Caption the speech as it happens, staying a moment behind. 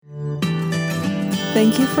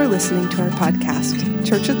Thank you for listening to our podcast.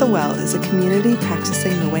 Church at the Well is a community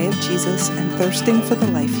practicing the way of Jesus and thirsting for the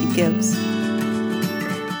life he gives.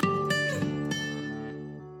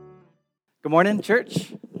 Good morning,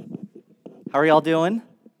 church. How are y'all doing?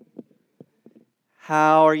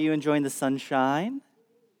 How are you enjoying the sunshine?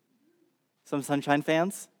 Some sunshine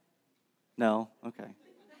fans? No? Okay.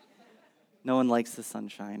 No one likes the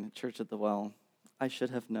sunshine at Church at the Well. I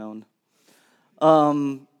should have known.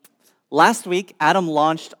 Last week, Adam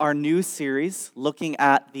launched our new series looking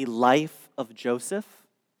at the life of Joseph,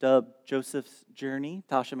 dubbed Joseph's Journey.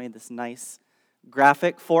 Tasha made this nice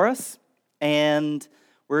graphic for us. And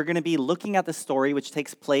we're going to be looking at the story which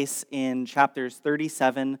takes place in chapters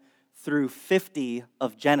 37 through 50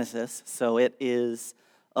 of Genesis. So it is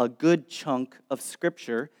a good chunk of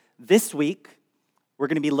scripture. This week, we're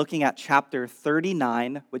going to be looking at chapter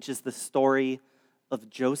 39, which is the story of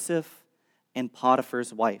Joseph and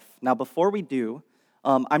Potiphar's wife. Now, before we do,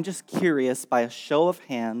 I'm just curious, by a show of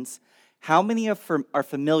hands, how many are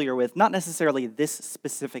familiar with, not necessarily this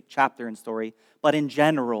specific chapter and story, but in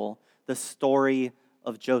general, the story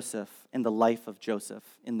of Joseph and the life of Joseph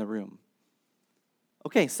in the room?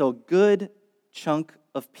 Okay, so a good chunk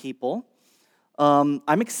of people.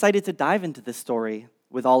 I'm excited to dive into this story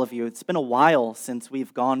with all of you. It's been a while since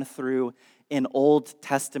we've gone through an Old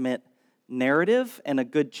Testament narrative and a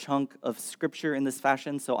good chunk of scripture in this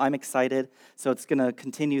fashion, so I'm excited. So it's going to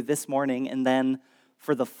continue this morning, and then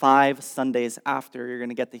for the 5 Sundays after, you're going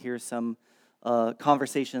to get to hear some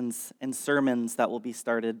conversations and sermons that will be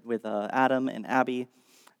started with Adam and Abby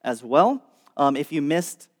as well. If you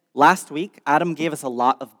missed last week, Adam gave us a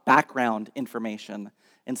lot of background information,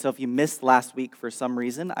 and so if you missed last week for some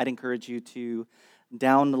reason, I'd encourage you to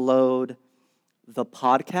download the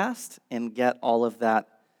podcast and get all of that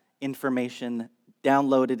information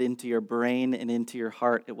downloaded into your brain and into your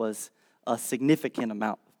heart. It was a significant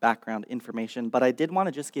amount of background information, but I did want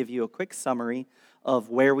to just give you a quick summary of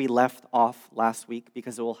where we left off last week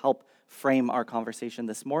because it will help frame our conversation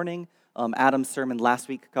this morning. Adam's sermon last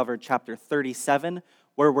week covered chapter 37,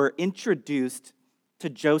 where we're introduced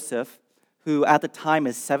to Joseph, who at the time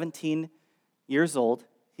is 17 years old.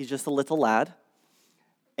 He's just a little lad.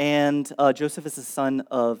 And Joseph is the son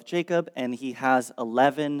of Jacob, and he has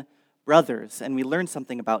 11 brothers. And we learned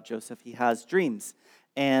something about Joseph. He has dreams.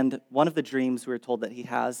 And one of the dreams we're told that he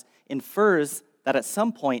has infers that at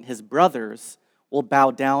some point his brothers will bow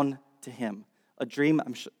down to him. A dream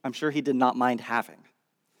I'm sure he did not mind having.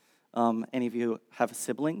 Any of you have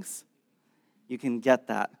siblings? You can get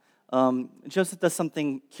that. Joseph does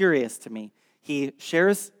something curious to me. He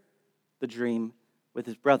shares the dream with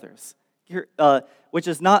his brothers. Which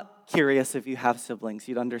is not curious if you have siblings.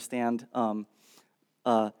 You'd understand,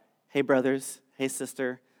 hey brothers, hey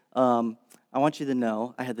sister, I want you to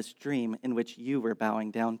know I had this dream in which you were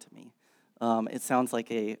bowing down to me. It sounds like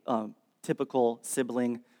a typical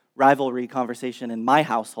sibling rivalry conversation in my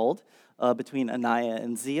household between Anaya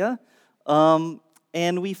and Zia.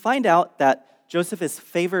 And we find out that Joseph is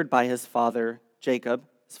favored by his father, Jacob.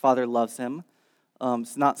 His father loves him.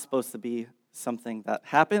 It's not supposed to be something that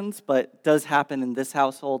happens, but does happen in this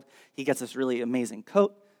household. He gets this really amazing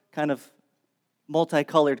coat, kind of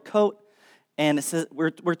multicolored coat, and it says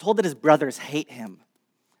we're told that his brothers hate him.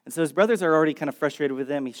 And so his brothers are already kind of frustrated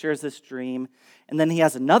with him. He shares this dream, and then he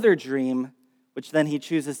has another dream, which then he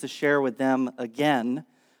chooses to share with them again.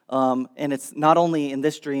 And it's not only in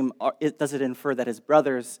this dream does it infer that his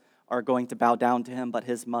brothers are going to bow down to him, but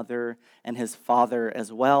his mother and his father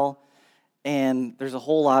as well. And there's a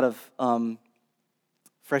whole lot of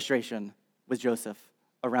frustration with Joseph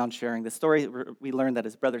around sharing this story. We learn that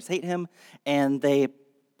his brothers hate him, and they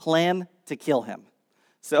plan to kill him.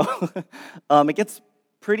 So it gets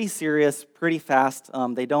pretty serious pretty fast.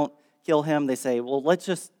 They don't kill him. They say, well, we'll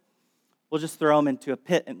just throw him into a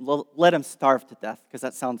pit and we'll let him starve to death, because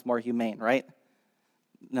that sounds more humane, right?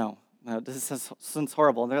 No, this sounds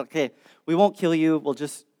horrible. And they're like, okay, we won't kill you.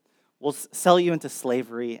 We'll sell you into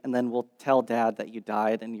slavery, and then we'll tell Dad that you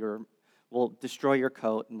died, and we'll destroy your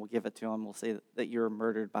coat, and we'll give it to him. We'll say that you were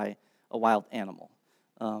murdered by a wild animal.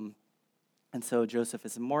 And so Joseph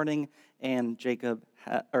is in mourning, and Jacob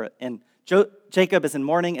is in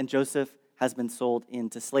mourning, and Joseph has been sold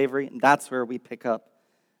into slavery. And that's where we pick up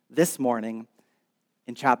this morning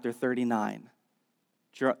in chapter 39.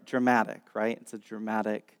 Dramatic, right? It's a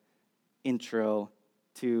dramatic intro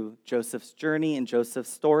to Joseph's journey and Joseph's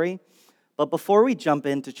story. But before we jump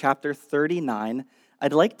into chapter 39,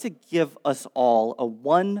 I'd like to give us all a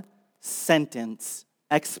one-sentence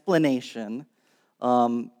explanation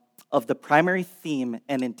of the primary theme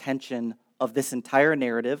and intention of this entire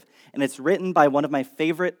narrative. And it's written by one of my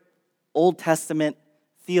favorite Old Testament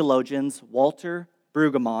theologians, Walter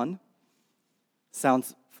Brueggemann.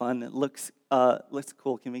 Sounds fun. It looks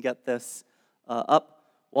cool. Can we get this up?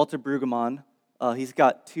 Walter Brueggemann. He's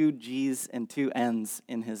got 2 G's and 2 N's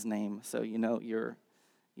in his name, so you know you're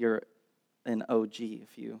an OG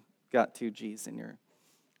if you got 2 G's in your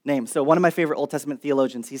name. So one of my favorite Old Testament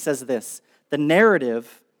theologians, he says this: the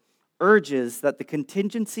narrative urges that the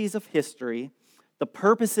contingencies of history, the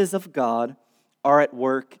purposes of God, are at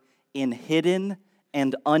work in hidden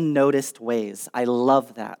and unnoticed ways. I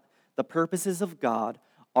love that. The purposes of God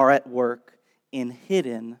are at work in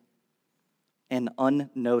hidden and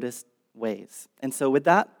unnoticed ways. And so with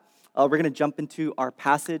that, we're going to jump into our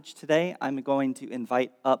passage today. I'm going to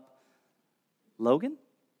invite up Logan,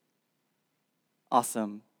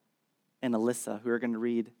 awesome, and Alyssa, who are going to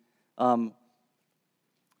read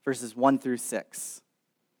verses 1 through 6.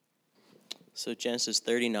 So Genesis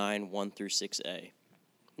 39, 1 through 6a.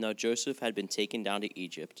 Now Joseph had been taken down to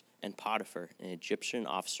Egypt, and Potiphar, an Egyptian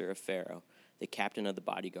officer of Pharaoh, the captain of the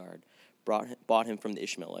bodyguard, bought him from the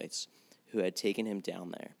Ishmaelites, who had taken him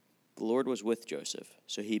down there. The Lord was with Joseph,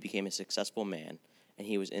 so he became a successful man, and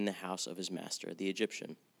he was in the house of his master, the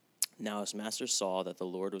Egyptian. Now his master saw that the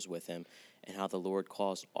Lord was with him, and how the Lord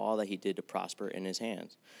caused all that he did to prosper in his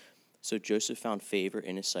hands. So Joseph found favor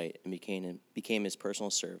in his sight and became his personal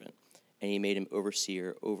servant, and he made him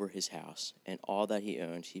overseer over his house, and all that he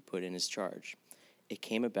owned he put in his charge. It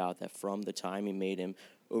came about that from the time he made him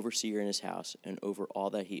overseer in his house and over all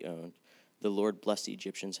that he owned, the Lord blessed the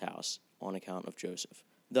Egyptian's house on account of Joseph.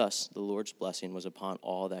 Thus the Lord's blessing was upon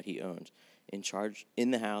all that he owned, in charge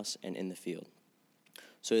in the house and in the field.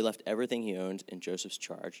 So he left everything he owned in Joseph's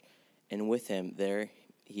charge, and with him there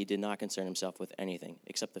he did not concern himself with anything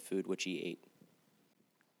except the food which he ate.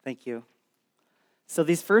 Thank you. So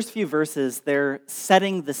these first few verses, they're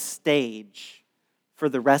setting the stage for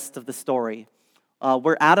the rest of the story.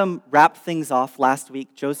 Where Adam wrapped things off last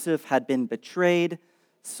week, Joseph had been betrayed,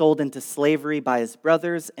 sold into slavery by his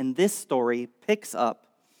brothers, and this story picks up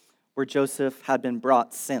where Joseph had been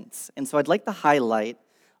brought since. And so I'd like to highlight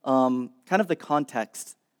kind of the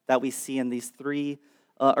context that we see in these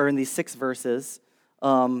in these 6 verses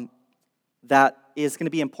that is going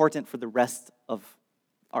to be important for the rest of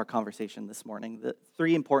our conversation this morning. The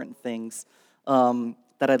 3 important things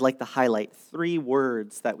that I'd like to highlight, 3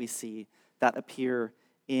 words that we see that appear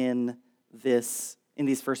in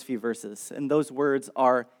these first few verses. And those words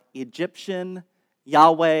are Egyptian,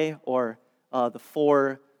 Yahweh, or the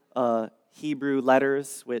 4 Hebrew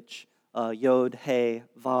letters, which Yod, He,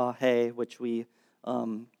 Vav, He, which we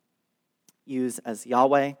use as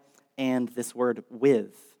Yahweh, and this word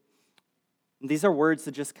with. And these are words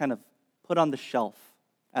to just kind of put on the shelf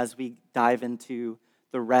as we dive into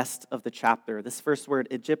the rest of the chapter. This first word,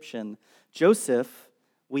 Egyptian, Joseph,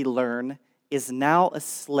 we learn, is now a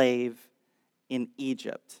slave in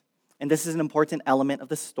Egypt. And this is an important element of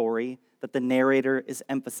the story that the narrator is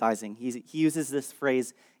emphasizing. He uses this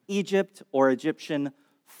phrase, Egypt or Egyptian,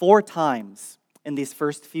 4 times in these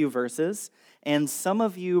first few verses. And some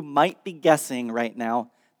of you might be guessing right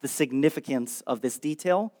now the significance of this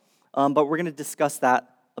detail, but we're going to discuss that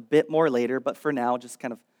a bit more later. But for now, just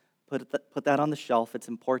kind of put that on the shelf. It's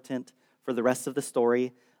important for the rest of the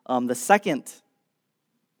story. The second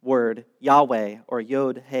word, Yahweh, or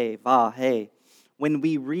Yod, He, Vav, He, when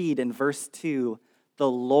we read in verse 2, the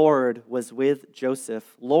Lord was with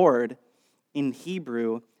Joseph. Lord, in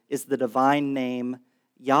Hebrew, is the divine name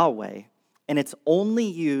Yahweh, and it's only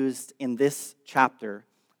used in this chapter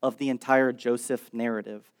of the entire Joseph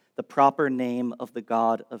narrative, the proper name of the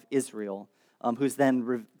God of Israel, who's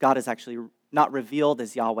then, God is actually not revealed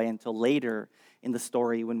as Yahweh until later in the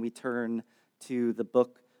story when we turn to the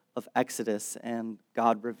book of Exodus and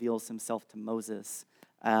God reveals himself to Moses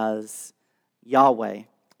as Yahweh.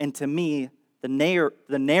 And to me, the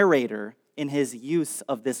narrator, in his use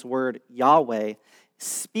of this word Yahweh,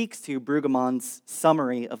 speaks to Brueggemann's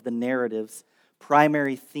summary of the narrative's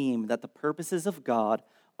primary theme, that the purposes of God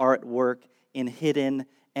are at work in hidden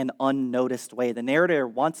and unnoticed way. The narrator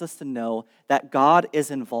wants us to know that God is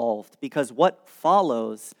involved because what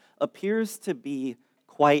follows appears to be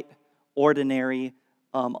quite ordinary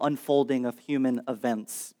unfolding of human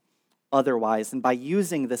events otherwise. And by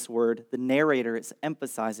using this word, the narrator is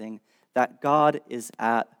emphasizing that God is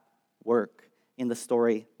at work in the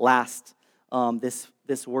story. Last,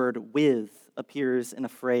 this word with appears in a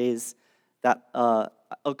phrase that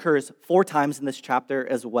occurs 4 times in this chapter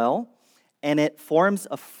as well, and it forms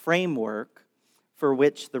a framework for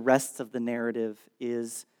which the rest of the narrative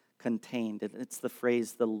is contained. It's the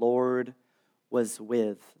phrase, the Lord was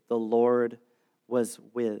with. The Lord was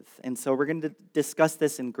with. And so we're going to discuss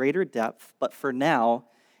this in greater depth, but for now,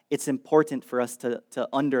 it's important for us to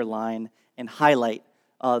underline and highlight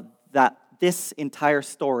that this entire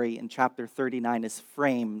story in chapter 39 is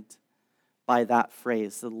framed by that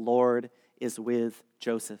phrase, the Lord is with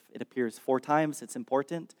Joseph. It appears 4 times, it's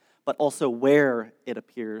important, but also where it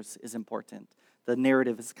appears is important. The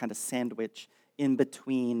narrative is kind of sandwiched in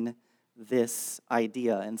between this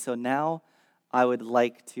idea. And so now I would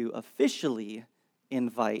like to officially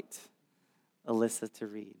invite Alyssa to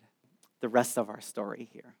read the rest of our story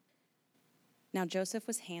here. Now Joseph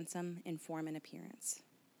was handsome in form and appearance.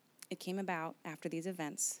 It came about after these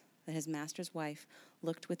events that his master's wife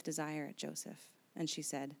looked with desire at Joseph, and she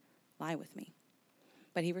said, "Lie with me."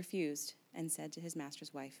 But he refused and said to his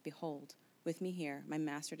master's wife, "Behold, with me here, my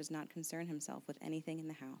master does not concern himself with anything in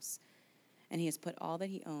the house, and he has put all that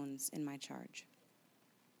he owns in my charge.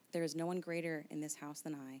 There is no one greater in this house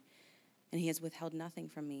than I, and he has withheld nothing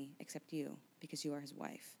from me except you, because you are his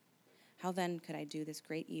wife. How then could I do this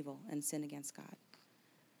great evil and sin against God?"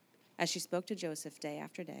 As she spoke to Joseph day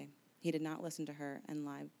after day, he did not listen to her and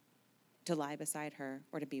lie beside her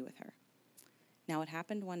or to be with her. Now it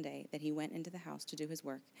happened one day that he went into the house to do his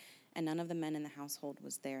work, and none of the men in the household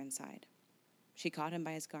was there inside. She caught him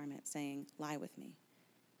by his garment, saying, "Lie with me."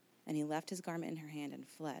 And he left his garment in her hand and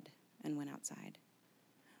fled and went outside.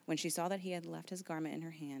 When she saw that he had left his garment in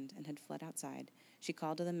her hand and had fled outside, she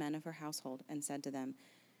called to the men of her household and said to them,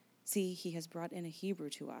 "See, he has brought in a Hebrew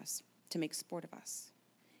to us to make sport of us.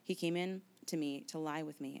 He came in to me to lie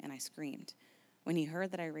with me, and I screamed. When he heard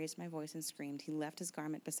that I raised my voice and screamed, he left his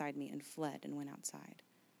garment beside me and fled and went outside."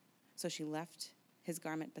 So she left his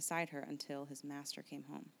garment beside her until his master came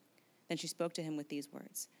home. Then she spoke to him with these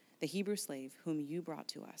words, "The Hebrew slave whom you brought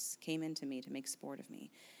to us came in to me to make sport of me,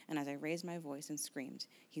 and as I raised my voice and screamed,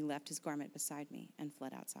 he left his garment beside me and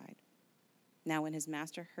fled outside." Now when his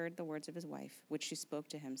master heard the words of his wife, which she spoke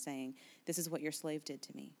to him, saying, "This is what your slave did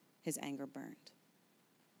to me," his anger burned.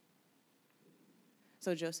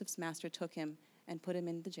 So Joseph's master took him and put him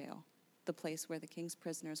in the jail, the place where the king's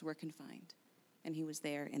prisoners were confined, and he was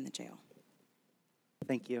there in the jail.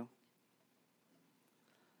 Thank you.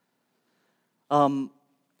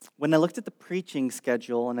 When I looked at the preaching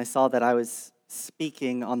schedule and I saw that I was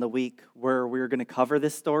speaking on the week where we were going to cover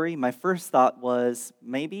this story, my first thought was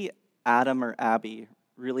maybe Adam or Abby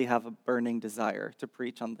really have a burning desire to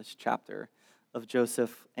preach on this chapter of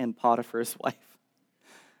Joseph and Potiphar's wife.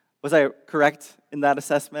 Was I correct in that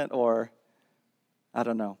assessment, or I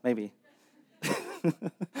don't know, maybe.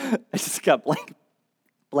 I just got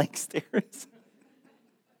blank stares.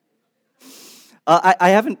 I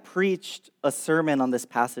haven't preached a sermon on this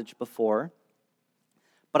passage before,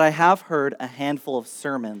 but I have heard a handful of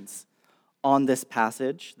sermons on this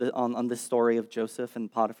passage, on this story of Joseph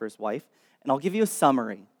and Potiphar's wife, and I'll give you a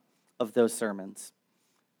summary of those sermons.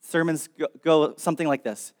 Sermons go something like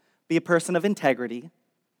this: be a person of integrity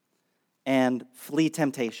and flee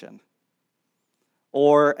temptation.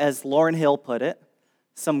 Or as Lauryn Hill put it,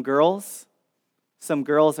 some girls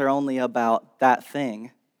are only about that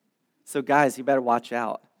thing. So guys, you better watch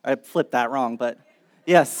out. I flipped that wrong, but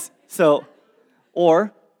yes. So,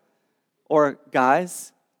 or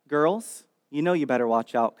guys, girls, you know you better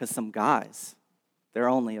watch out because some guys, they're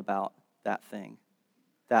only about that thing,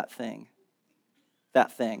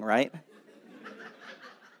 right?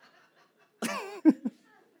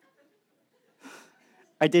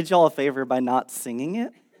 I did y'all a favor by not singing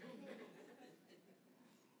it.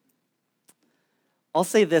 I'll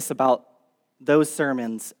say this about those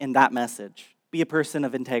sermons in that message: be a person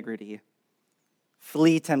of integrity,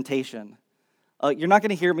 flee temptation. You're not going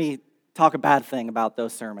to hear me talk a bad thing about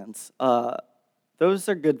those sermons. Those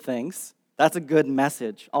are good things. That's a good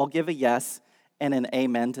message. I'll give a yes and an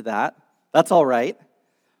amen to that. That's all right.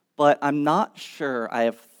 But I'm not sure I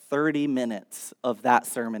have 30 minutes of that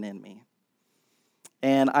sermon in me.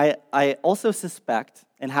 And I also suspect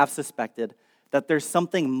and have suspected that there's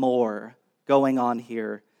something more going on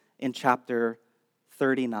here in chapter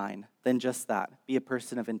 39 than just that. Be a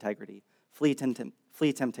person of integrity. Flee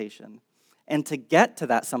temptation. And to get to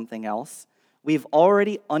that something else, we've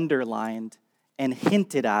already underlined and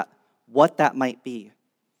hinted at what that might be.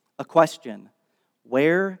 A question: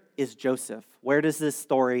 where is Joseph? Where does this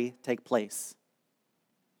story take place?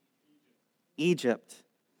 Egypt.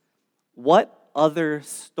 What other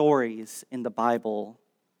stories in the Bible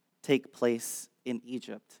take place in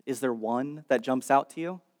Egypt? Is there one that jumps out to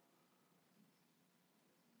you?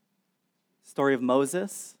 Story of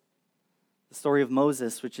Moses. The story of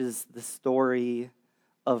Moses, which is the story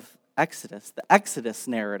of Exodus, the Exodus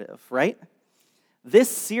narrative, right? This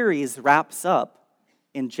series wraps up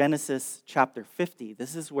in Genesis chapter 50.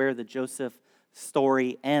 This is where the Joseph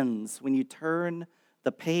story ends. When you turn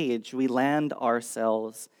the page, we land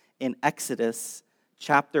ourselves in Exodus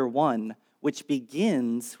chapter 1, which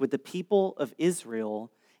begins with the people of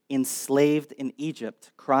Israel enslaved in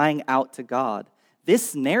Egypt, crying out to God.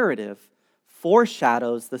 This narrative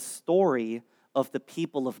foreshadows the story of the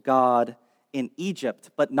people of God in Egypt.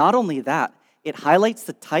 But not only that, it highlights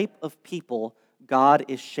the type of people God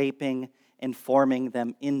is shaping and forming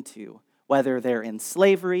them into, whether they're in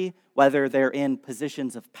slavery, whether they're in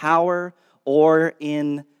positions of power, or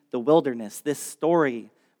in the wilderness. This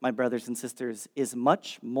story, my brothers and sisters, is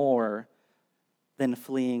much more than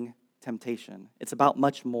fleeing temptation. It's about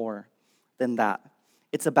much more than that.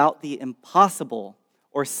 It's about the impossible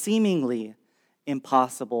or seemingly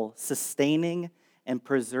impossible sustaining and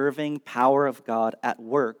preserving power of God at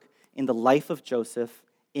work in the life of Joseph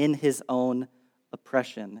in his own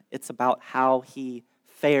oppression. It's about how he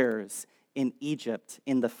fares in Egypt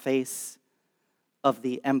in the face of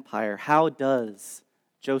the empire. How does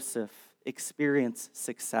Joseph experience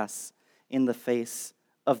success in the face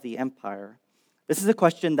of the empire? This is a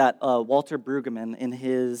question that Walter Brueggemann, in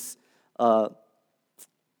his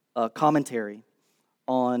commentary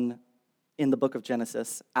in the book of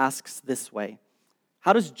Genesis, asks this way: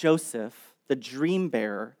 how does Joseph, the dream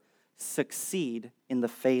bearer, succeed in the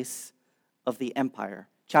face of the empire?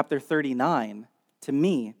 Chapter 39, to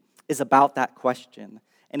me, is about that question.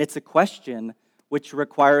 And it's a question which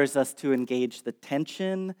requires us to engage the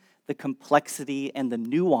tension, the complexity, and the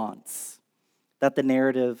nuance that the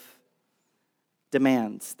narrative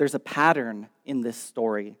demands. There's a pattern in this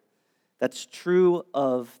story that's true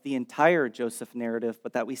of the entire Joseph narrative,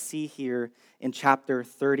 but that we see here in chapter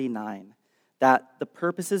 39, that the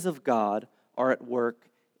purposes of God are at work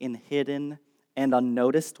in hidden and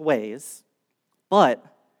unnoticed ways, but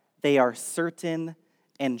they are certain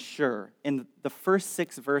and sure. In the first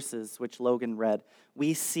 6 verses, which Logan read,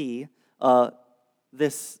 we see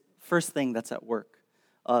this first thing that's at work,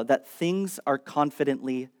 that things are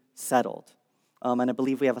confidently settled. And I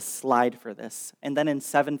believe we have a slide for this. And then in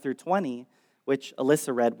 7 through 20, which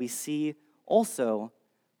Alyssa read, we see also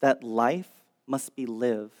that life must be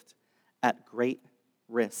lived at great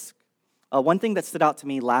risk. One thing that stood out to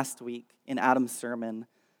me last week in Adam's sermon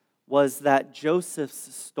was that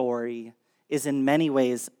Joseph's story is in many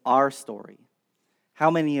ways our story. How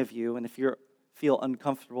many of you, and if you feel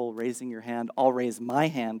uncomfortable raising your hand, I'll raise my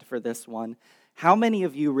hand for this one. How many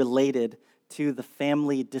of you related to the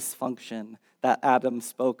family dysfunction that Adam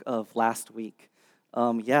spoke of last week?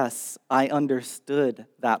 Yes, I understood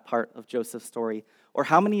that part of Joseph's story. Or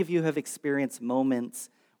how many of you have experienced moments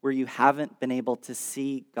where you haven't been able to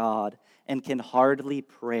see God and can hardly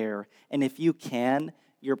pray? And if you can,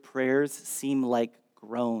 your prayers seem like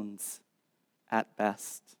groans at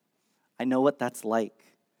best. I know what that's like.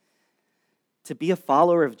 To be a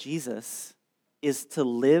follower of Jesus is to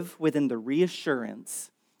live within the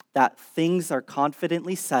reassurance that things are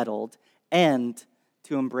confidently settled and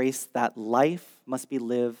to embrace that life must be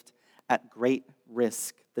lived at great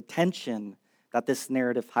risk. The tension that this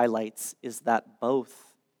narrative highlights is that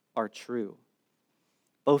both are true.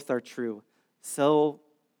 Both are true. So,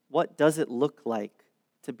 what does it look like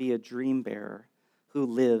to be a dream bearer who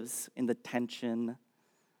lives in the tension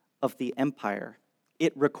of the empire?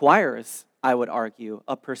 It requires, I would argue,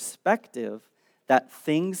 a perspective that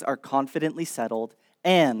things are confidently settled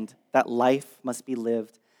and that life must be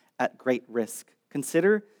lived at great risk.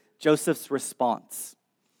 Consider Joseph's response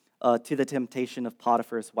to the temptation of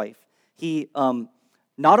Potiphar's wife. He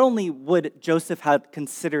not only would Joseph have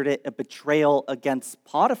considered it a betrayal against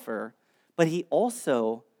Potiphar, but he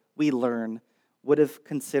also, we learn, would have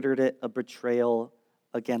considered it a betrayal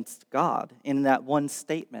against God in that one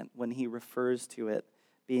statement when he refers to it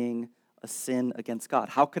being a sin against God.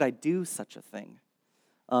 How could I do such a thing?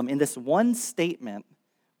 In this one statement,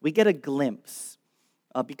 we get a glimpse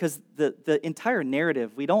because the entire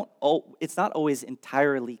narrative, it's not always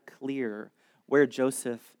entirely clear where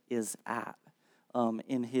Joseph is at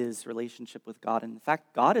in his relationship with God. And in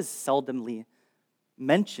fact, God is seldomly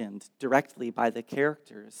mentioned directly by the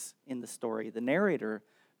characters in the story. The narrator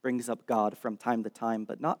brings up God from time to time,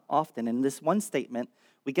 but not often. In this one statement,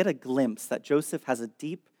 we get a glimpse that Joseph has a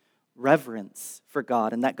deep reverence for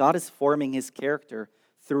God and that God is forming his character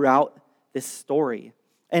throughout this story.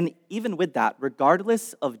 And even with that,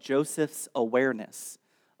 regardless of Joseph's awareness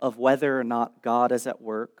of whether or not God is at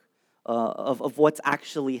work, of what's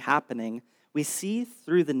actually happening, we see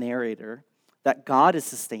through the narrator that God is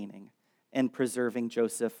sustaining and preserving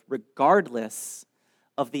Joseph regardless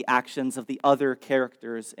of the actions of the other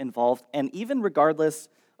characters involved, and even regardless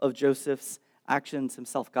of Joseph's actions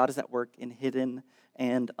himself. God is at work in hidden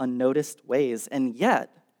and unnoticed ways. And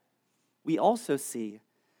yet, we also see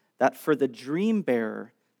that for the dream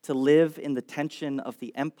bearer to live in the tension of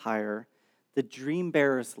the empire, the dream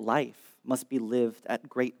bearer's life must be lived at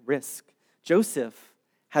great risk. Joseph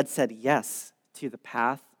had said yes to the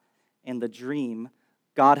path and the dream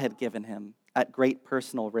God had given him at great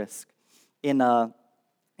personal risk. In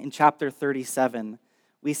chapter 37,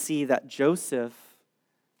 we see that Joseph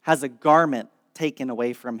has a garment taken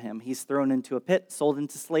away from him. He's thrown into a pit, sold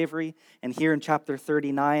into slavery. And here in chapter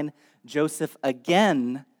 39, Joseph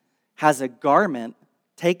again has a garment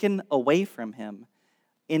taken away from him.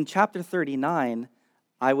 In chapter 39,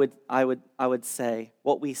 I would say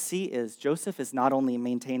what we see is Joseph is not only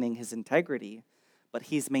maintaining his integrity, but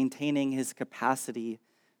he's maintaining his capacity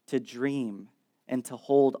to dream and to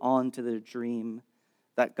hold on to the dream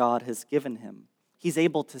that God has given him. He's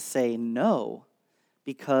able to say no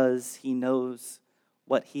because he knows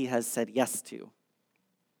what he has said yes to.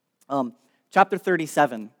 Chapter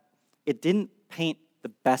 37, it didn't paint the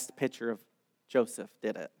best picture of Joseph,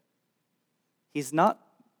 did it? He's not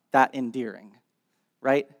that endearing,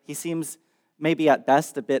 right? He seems maybe at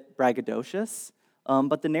best a bit braggadocious,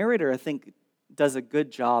 but the narrator, I think, does a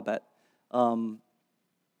good job at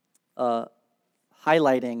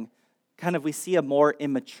highlighting we see a more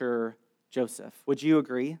immature Joseph. Would you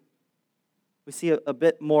agree? We see a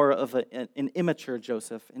bit more of an immature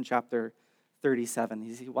Joseph in chapter 37.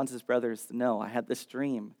 He wants his brothers to know, I had this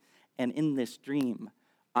dream, and in this dream,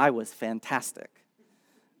 I was fantastic.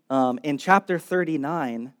 In chapter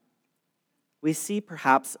 39, we see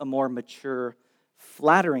perhaps a more mature,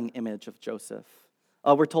 flattering image of Joseph.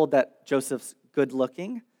 We're told that Joseph's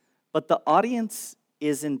good-looking, but the audience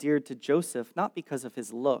is endeared to Joseph not because of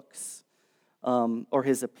his looks or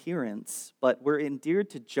his appearance, but we're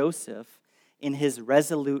endeared to Joseph in his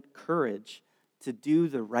resolute courage to do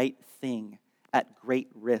the right thing at great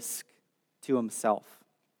risk to himself.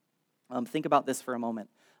 Think about this for a moment.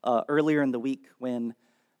 Earlier in the week when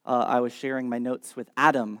I was sharing my notes with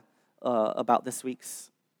Adam about this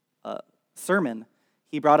week's sermon,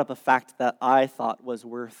 he brought up a fact that I thought was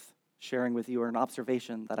worth sharing with you, or an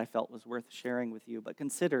observation that I felt was worth sharing with you. But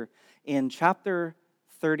consider, in chapter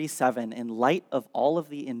 37, in light of all of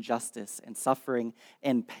the injustice and suffering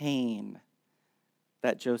and pain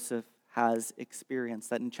that Joseph has experienced,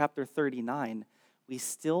 that in chapter 39, we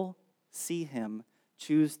still see him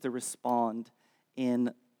choose to respond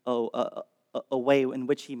in a way in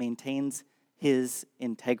which he maintains his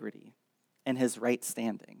integrity and his right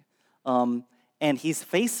standing. And he's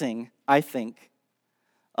facing, I think,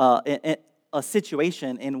 a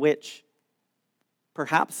situation in which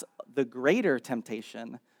perhaps the greater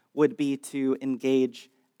temptation would be to engage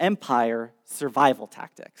empire survival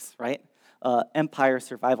tactics, right? Empire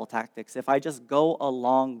survival tactics. If I just go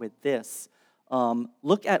along with this,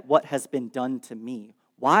 look at what has been done to me.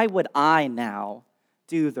 Why would I now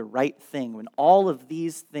do the right thing when all of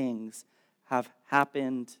these things have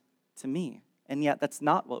happened to me? And yet that's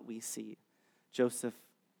not what we see Joseph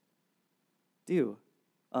do.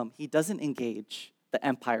 He doesn't engage the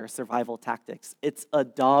empire survival tactics. It's a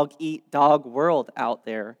dog-eat-dog world out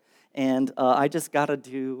there, and I just got to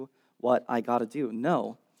do what I got to do.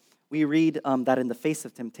 No. We read that in the face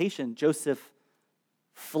of temptation, Joseph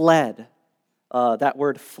fled. That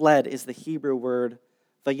word fled is the Hebrew word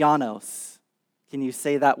vayanos. Can you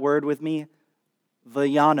say that word with me?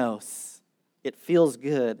 Vayanos. It feels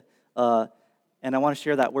good. And I want to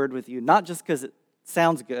share that word with you, not just because it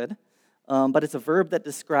sounds good, but it's a verb that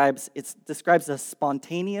describes a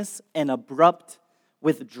spontaneous and abrupt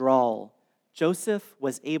withdrawal. Joseph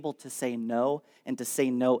was able to say no, and to say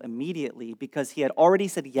no immediately, because he had already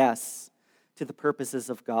said yes to the purposes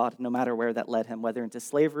of God, no matter where that led him, whether into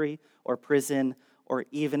slavery or prison or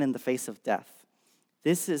even in the face of death.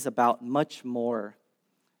 This is about much more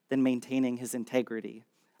than maintaining his integrity.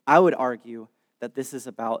 I would argue that this is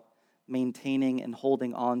about maintaining and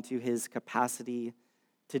holding on to his capacity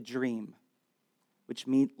to dream, which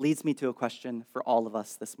leads me to a question for all of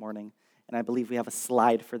us this morning, and I believe we have a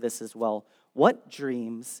slide for this as well. What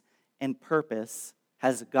dreams and purpose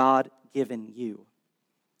has God given you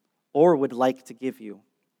or would like to give you?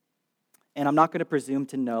 And I'm not going to presume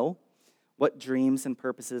to know what dreams and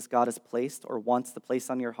purposes God has placed or wants to place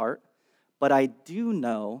on your heart, but I do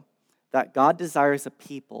know that God desires a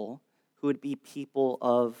people who would be people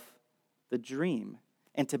of the dream.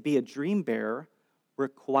 And to be a dream bearer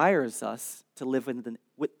requires us to live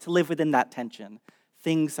within that tension.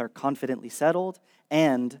 Things are confidently settled,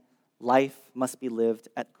 and life must be lived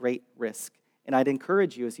at great risk. And I'd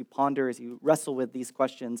encourage you, as you ponder, as you wrestle with these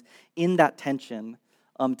questions, in that tension,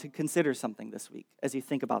 to consider something this week as you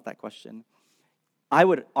think about that question. I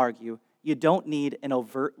would argue you don't need an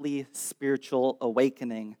overtly spiritual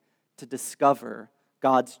awakening to discover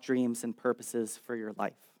God's dreams and purposes for your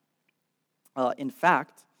life. In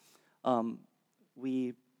fact,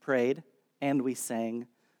 we prayed and we sang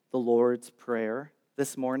the Lord's Prayer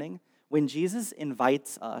this morning when Jesus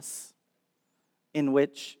invites us, in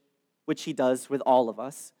which he does with all of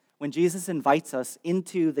us, when Jesus invites us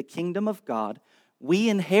into the kingdom of God, we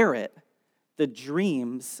inherit the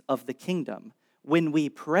dreams of the kingdom. When we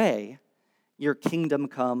pray, your kingdom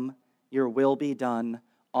come, your will be done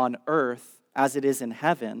on earth as it is in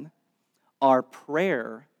heaven, our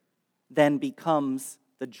prayer then becomes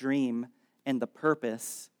the dream and the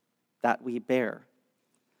purpose that we bear.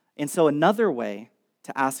 And so another way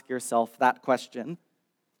to ask yourself that question,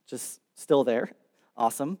 just still there,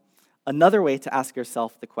 awesome. Another way to ask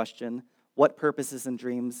yourself the question, what purposes and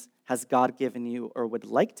dreams has God given you or would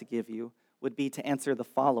like to give you, would be to answer the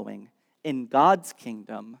following. In God's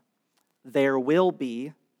kingdom, there will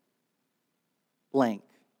be blank.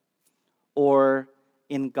 Or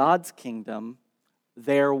in God's kingdom,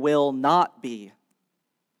 there will not be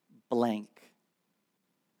blank.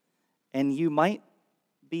 And you might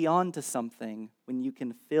be onto something when you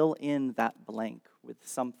can fill in that blank with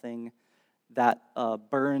something that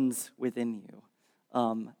burns within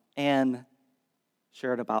you. Anne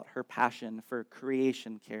shared about her passion for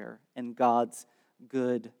creation care and God's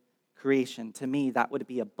good creation. To me, that would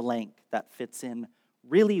be a blank that fits in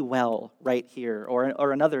really well right here.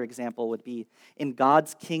 Or another example would be, in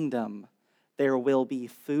God's kingdom, there will be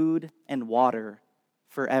food and water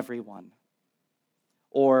for everyone.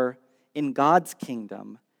 Or, in God's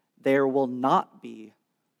kingdom, there will not be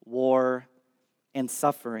war and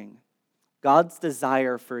suffering. God's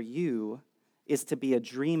desire for you is to be a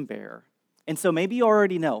dream bearer. And so maybe you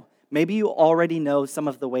already know. Maybe you already know some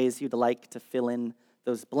of the ways you'd like to fill in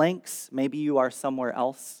those blanks. Maybe you are somewhere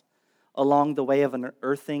else along the way of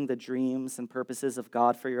unearthing the dreams and purposes of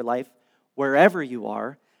God for your life. Wherever you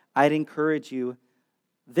are, I'd encourage you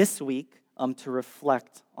this week to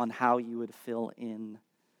reflect on how you would fill in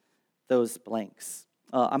those blanks.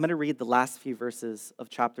 I'm going to read the last few verses of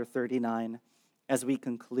chapter 39 as we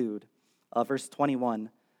conclude. Verse 21,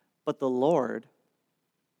 but the Lord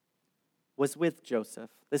was with Joseph.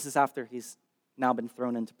 This is after he's now been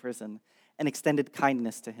thrown into prison, and extended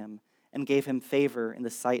kindness to him and gave him favor in the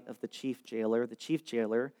sight of the chief jailer. The chief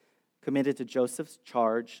jailer committed to Joseph's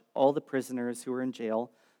charge all the prisoners who were in jail,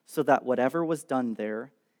 so that whatever was done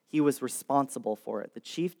there, he was responsible for it. The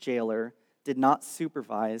chief jailer did not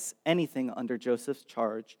supervise anything under Joseph's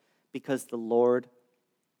charge because the Lord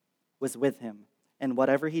was with him. And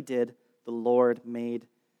whatever he did, the Lord made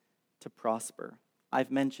to prosper.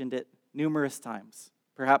 I've mentioned it numerous times,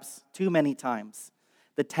 perhaps too many times,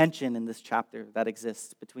 the tension in this chapter that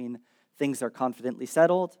exists between things are confidently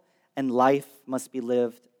settled and life must be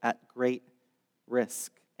lived at great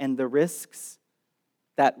risk. And the risks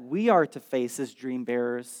that we are to face as dream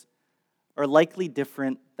bearers are likely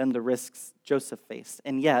different than the risks Joseph faced.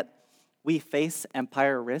 And yet, we face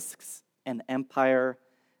empire risks and empire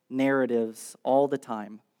narratives all the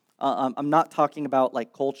time. I'm not talking about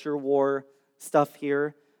like culture war stuff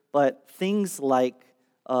here, but things like,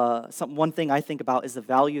 one thing I think about is the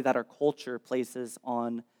value that our culture places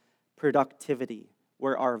on productivity,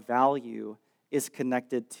 where our value is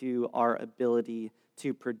connected to our ability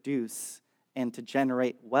to produce and to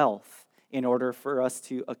generate wealth in order for us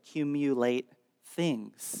to accumulate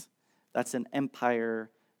things. That's an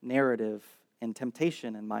empire narrative and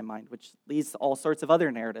temptation in my mind, which leads to all sorts of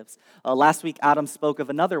other narratives. Last week, Adam spoke of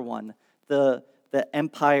another one, the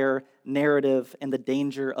empire narrative and the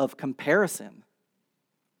danger of comparison.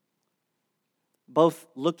 Both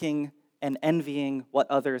looking and envying what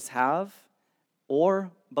others have,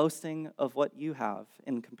 or boasting of what you have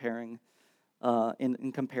in comparing,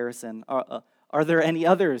 in comparison. Are there any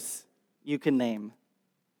others you can name?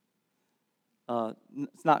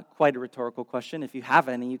 It's not quite a rhetorical question. If you have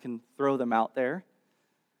any, you can throw them out there.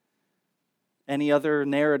 Any other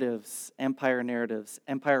narratives, empire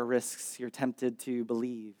risks you're tempted to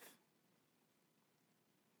believe?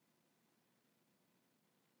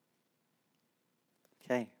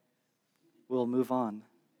 Okay, we'll move on.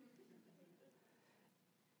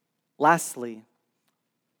 Lastly,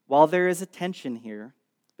 while there is a tension here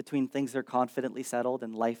between things that are confidently settled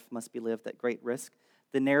and life must be lived at great risk,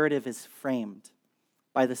 the narrative is framed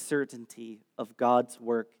by the certainty of God's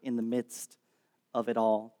work in the midst of it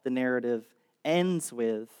all. The narrative ends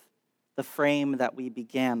with the frame that we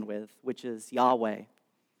began with, which is Yahweh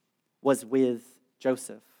was with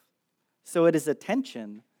Joseph. So it is a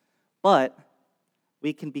tension, but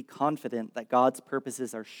we can be confident that God's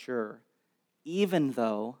purposes are sure, even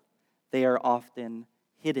though they are often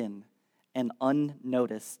hidden and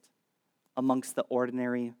unnoticed amongst the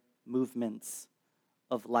ordinary movements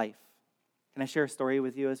of life. Can I share a story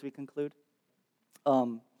with you as we conclude?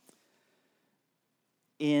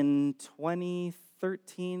 In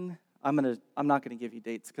 2013, I'm not gonna give you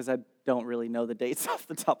dates because I don't really know the dates off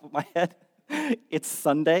the top of my head. It's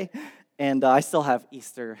Sunday, and I still have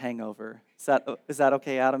Easter hangover. Is that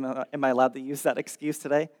okay, Adam? Am I allowed to use that excuse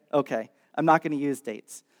today? Okay, I'm not going to use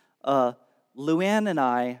dates. Luann and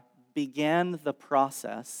I began the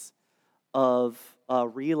process of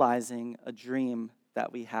realizing a dream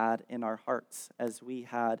that we had in our hearts as we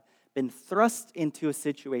had been thrust into a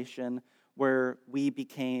situation where we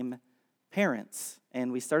became parents,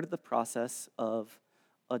 and we started the process of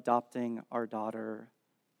adopting our daughter,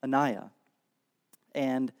 Anaya.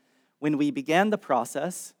 And when we began the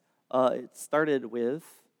process, it started with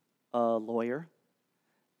a lawyer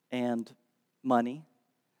and money,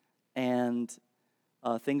 and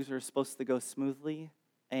things were supposed to go smoothly,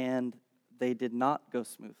 and they did not go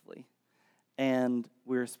smoothly. And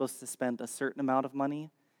we were supposed to spend a certain amount of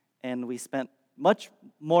money, and we spent much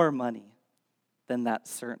more money than that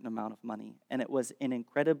certain amount of money. And it was an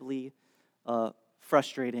incredibly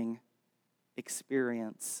frustrating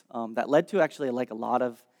experience that led to actually like a lot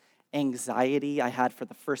of anxiety. I had for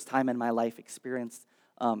the first time in my life experienced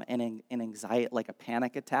an anxiety, like a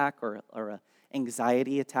panic attack or an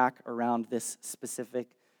anxiety attack around this specific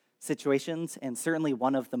situations, and certainly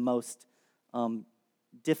one of the most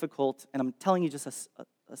difficult, and I'm telling you just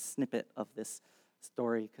a snippet of this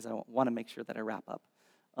story because I want to make sure that I wrap up.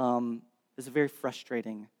 It was a very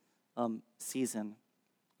frustrating season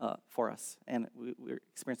for us, and we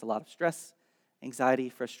experienced a lot of stress, anxiety,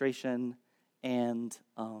 frustration, and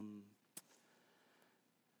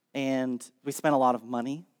we spent a lot of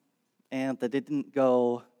money, and that didn't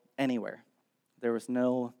go anywhere. There was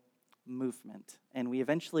no movement, and we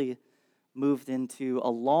eventually moved into a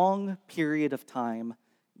long period of time,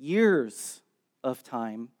 years of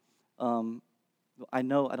time. I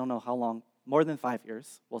don't know how long, more than 5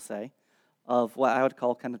 years, we'll say, of what I would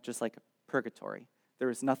call kind of just like purgatory. There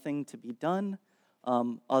was nothing to be done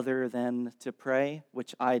other than to pray,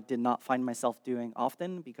 which I did not find myself doing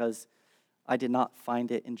often because I did not find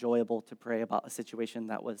it enjoyable to pray about a situation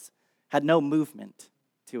that had no movement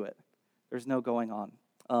to it. There's no going on.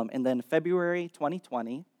 And then February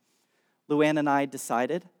 2020, Luann and I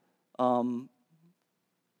decided, kind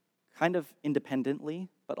of independently,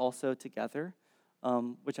 but also together,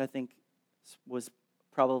 which I think was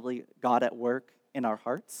probably God at work in our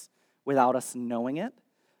hearts without us knowing it,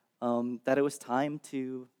 that it was time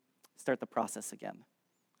to start the process again.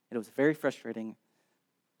 It was a very frustrating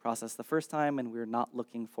process the first time, and we were not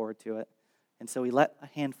looking forward to it. And so we let a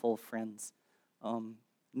handful of friends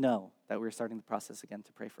know that we were starting the process again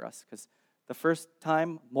to pray for us, because the first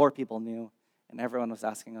time, more people knew, and everyone was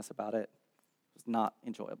asking us about it. It was not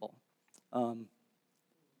enjoyable.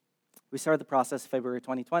 We started the process February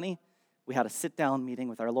 2020. We had a sit-down meeting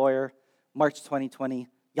with our lawyer. March 2020,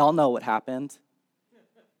 y'all know what happened.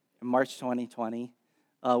 In March 2020,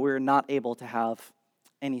 we were not able to have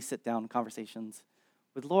any sit-down conversations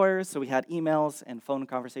with lawyers, so we had emails and phone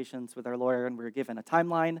conversations with our lawyer, and we were given a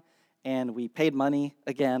timeline, and we paid money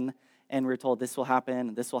again, and we were told this will happen,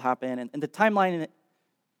 and this will happen. And the timeline,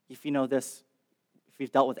 if you know this, if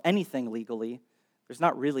you've dealt with anything legally, there's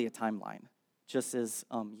not really a timeline. Just as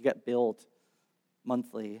you get billed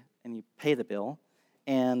monthly, and you pay the bill,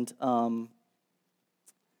 and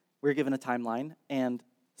we were given a timeline, and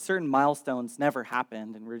certain milestones never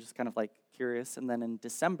happened, and we were just kind of like curious. And then in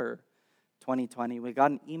December 2020, we got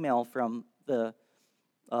an email from the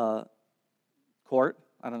court.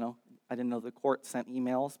 I don't know. I didn't know the court sent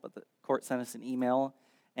emails, but the court sent us an email,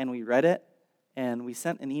 and we read it, and we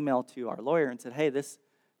sent an email to our lawyer and said, hey, this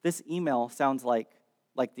email sounds like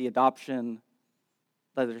the adoption,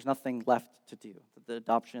 that there's nothing left to do, that the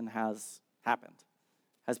adoption has happened,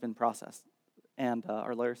 has been processed. And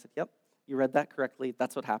our lawyer said, yep, you read that correctly.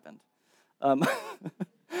 That's what happened. I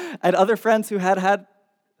had other friends who had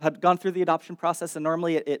gone through the adoption process, and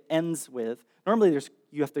normally it ends with,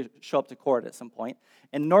 you have to show up to court at some point,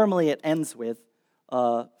 and normally it ends with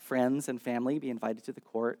friends and family be invited to the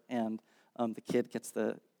court, and the kid gets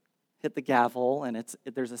to hit the gavel, and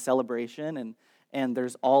there's a celebration, and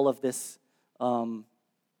there's all of this kind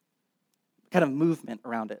of movement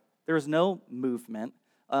around it. There was no movement.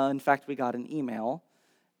 In fact, we got an email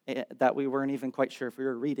that we weren't even quite sure if we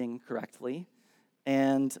were reading correctly,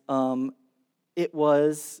 and it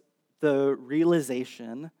was the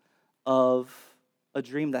realization of a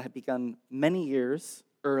dream that had begun many years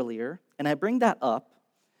earlier. And I bring that up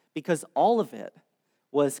because all of it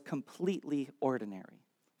was completely ordinary,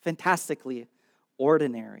 fantastically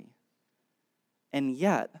ordinary. And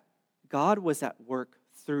yet, God was at work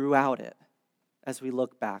throughout it as we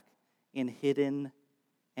look back in hidden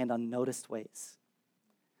and unnoticed ways.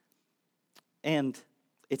 And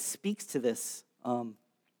it speaks to this,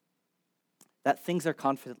 that things are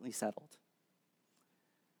confidently settled.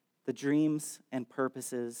 The dreams and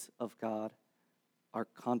purposes of God are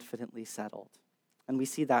confidently settled. And we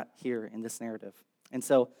see that here in this narrative. And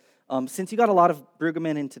so, since you got a lot of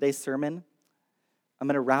Brueggemann in today's sermon, I'm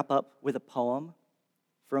going to wrap up with a poem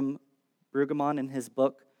from Brueggemann in his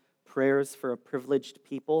book, Prayers for a Privileged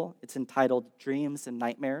People. It's entitled Dreams and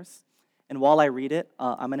Nightmares. And while I read it,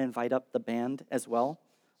 I'm going to invite up the band as well,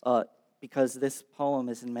 because this poem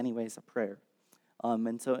is in many ways a prayer.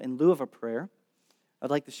 And so in lieu of a prayer, I'd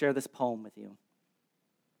like to share this poem with you.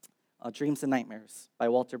 Dreams and Nightmares by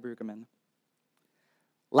Walter Brueggemann.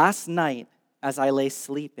 Last night, as I lay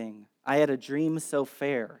sleeping, I had a dream so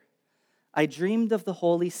fair. I dreamed of the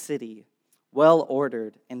holy city,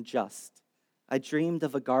 well-ordered and just. I dreamed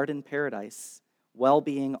of a garden paradise,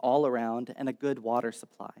 well-being all around, and a good water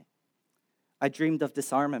supply. I dreamed of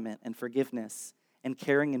disarmament and forgiveness and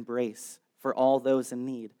caring embrace for all those in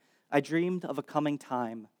need. I dreamed of a coming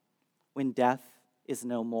time when death is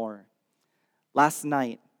no more. Last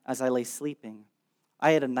night, as I lay sleeping,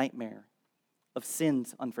 I had a nightmare of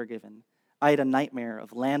sins unforgiven. I had a nightmare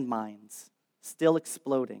of landmines still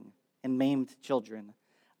exploding and maimed children.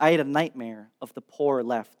 I had a nightmare of the poor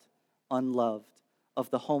left unloved, of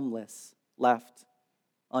the homeless left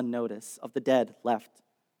unnoticed, of the dead left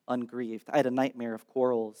ungrieved. I had a nightmare of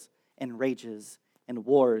quarrels and rages and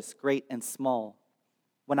wars, great and small.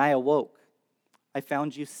 When I awoke, I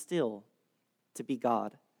found you still to be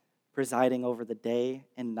God, presiding over the day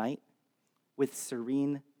and night with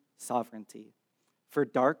serene sovereignty. For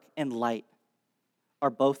dark and light are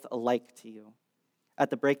both alike to you. At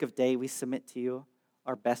the break of day, we submit to you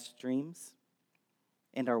our best dreams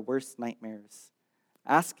and our worst nightmares,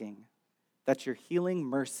 asking that your healing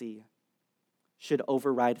mercy should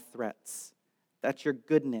override threats, that your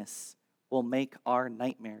goodness will make our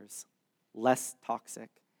nightmares less toxic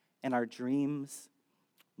and our dreams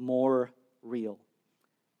more real.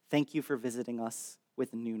 Thank you for visiting us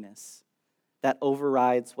with newness that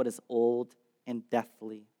overrides what is old and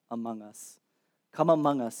deathly among us. Come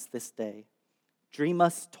among us this day. Dream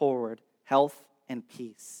us toward health and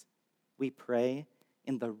peace. We pray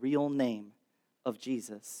in the real name of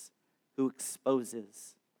Jesus, who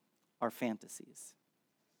exposes our fantasies.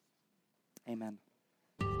 Amen.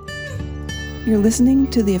 You're listening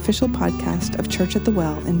to the official podcast of Church at the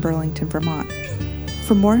Well in Burlington, Vermont.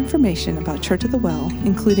 For more information about Church at the Well,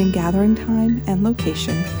 including gathering time and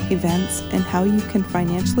location, events, and how you can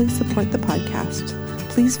financially support the podcast,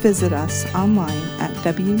 please visit us online at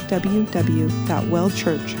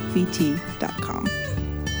www.wellchurchvt.com.